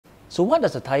So what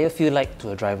does a tyre feel like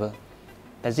to a driver?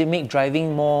 Does it make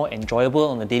driving more enjoyable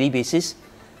on a daily basis?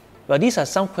 Well, these are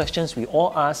some questions we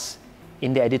all ask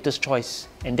in the editor's choice,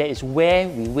 and that is where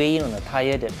we weigh in on a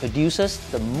tyre that produces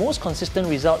the most consistent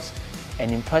results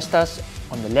and impressed us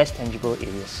on the less tangible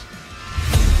areas.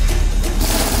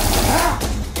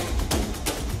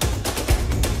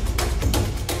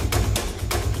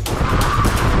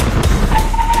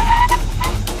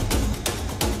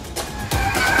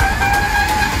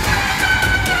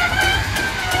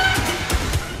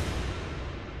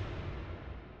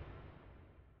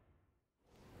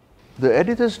 The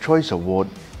Editor's Choice Award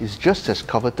is just as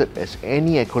coveted as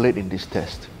any accolade in this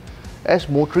test. As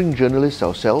motoring journalists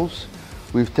ourselves,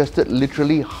 we've tested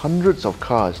literally hundreds of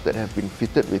cars that have been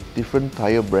fitted with different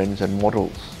tyre brands and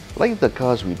models. Like the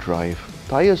cars we drive,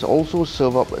 tyres also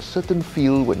serve up a certain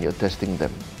feel when you're testing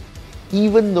them.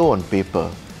 Even though on paper,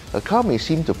 a car may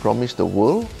seem to promise the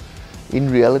world, in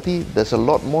reality there's a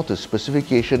lot more to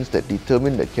specifications that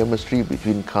determine the chemistry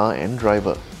between car and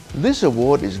driver. This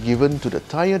award is given to the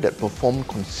tyre that performed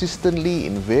consistently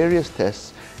in various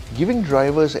tests, giving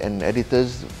drivers and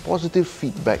editors positive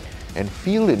feedback and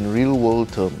feel in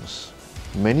real-world terms.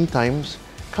 Many times,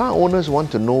 car owners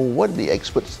want to know what the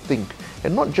experts think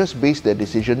and not just base their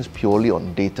decisions purely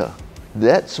on data.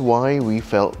 That's why we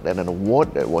felt that an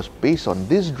award that was based on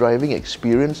this driving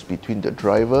experience between the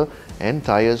driver and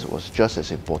tyres was just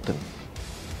as important.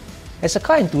 As a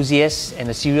car enthusiast and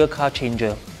a serial car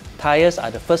changer, tyres are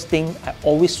the first thing I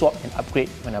always swap and upgrade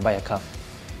when I buy a car.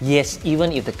 Yes,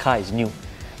 even if the car is new.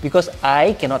 Because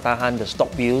I cannot tahan the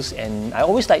stock wheels, and I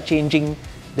always like changing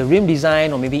the rim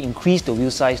design or maybe increase the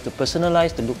wheel size to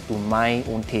personalize the look to my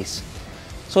own taste.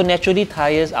 So naturally,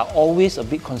 tyres are always a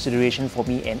big consideration for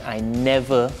me, and I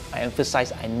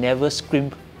emphasize, I never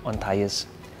scrimp on tyres.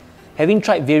 Having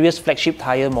tried various flagship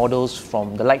tyre models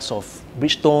from the likes of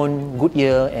Bridgestone,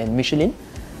 Goodyear and Michelin,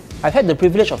 I've had the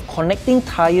privilege of connecting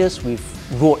tyres with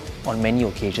road on many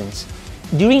occasions.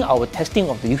 During our testing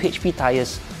of the UHP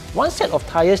tyres, one set of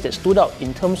tyres that stood out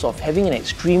in terms of having an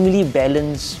extremely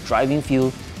balanced driving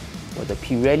feel were the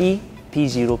Pirelli P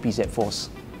ZERO PZ4s.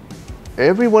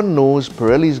 Everyone knows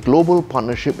Pirelli's global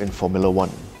partnership in Formula One.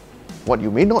 What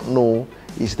you may not know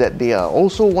is that they are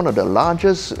also one of the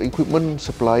largest equipment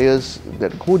suppliers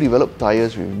that co-develop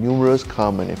tyres with numerous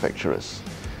car manufacturers.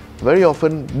 Very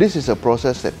often, this is a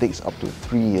process that takes up to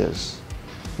 3 years.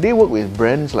 They work with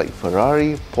brands like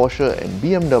Ferrari, Porsche and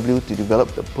BMW to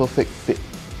develop the perfect fit.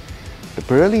 The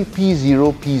Pirelli P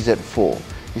ZERO PZ4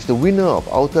 is the winner of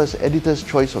AUTA's Editor's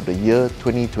Choice of the Year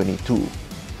 2022.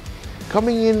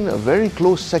 Coming in a very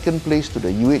close second place to the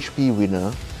UHP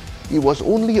winner, it was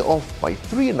only off by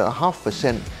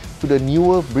 3.5% to the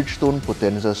newer Bridgestone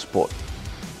Potenza Sport.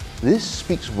 This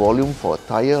speaks volume for a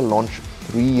tyre launched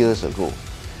 3 years ago.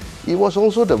 It was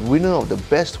also the winner of the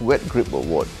Best Wet Grip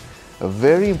Award, a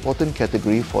very important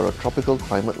category for a tropical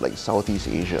climate like Southeast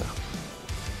Asia.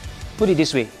 Put it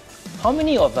this way, how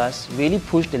many of us really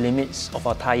push the limits of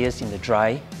our tyres in the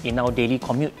dry in our daily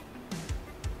commute?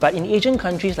 But in Asian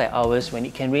countries like ours, when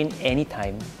it can rain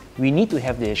anytime, we need to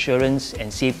have the assurance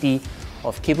and safety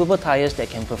of capable tyres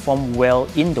that can perform well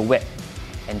in the wet,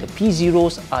 and the P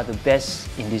ZEROs are the best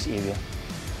in this area.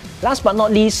 Last but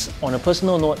not least, on a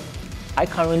personal note, I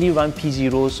currently run P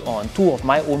ZEROs on 2 of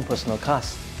my own personal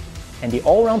cars, and the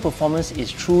all-round performance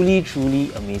is truly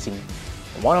amazing.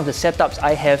 One of the setups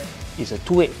I have is a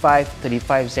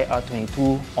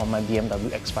 285/35ZR22 on my BMW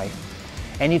X5,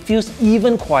 and it feels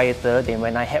even quieter than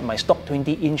when I had my stock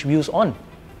 20-inch wheels on.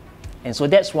 And so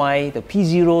that's why the P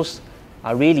ZEROs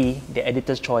are really the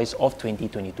editor's choice of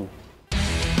 2022.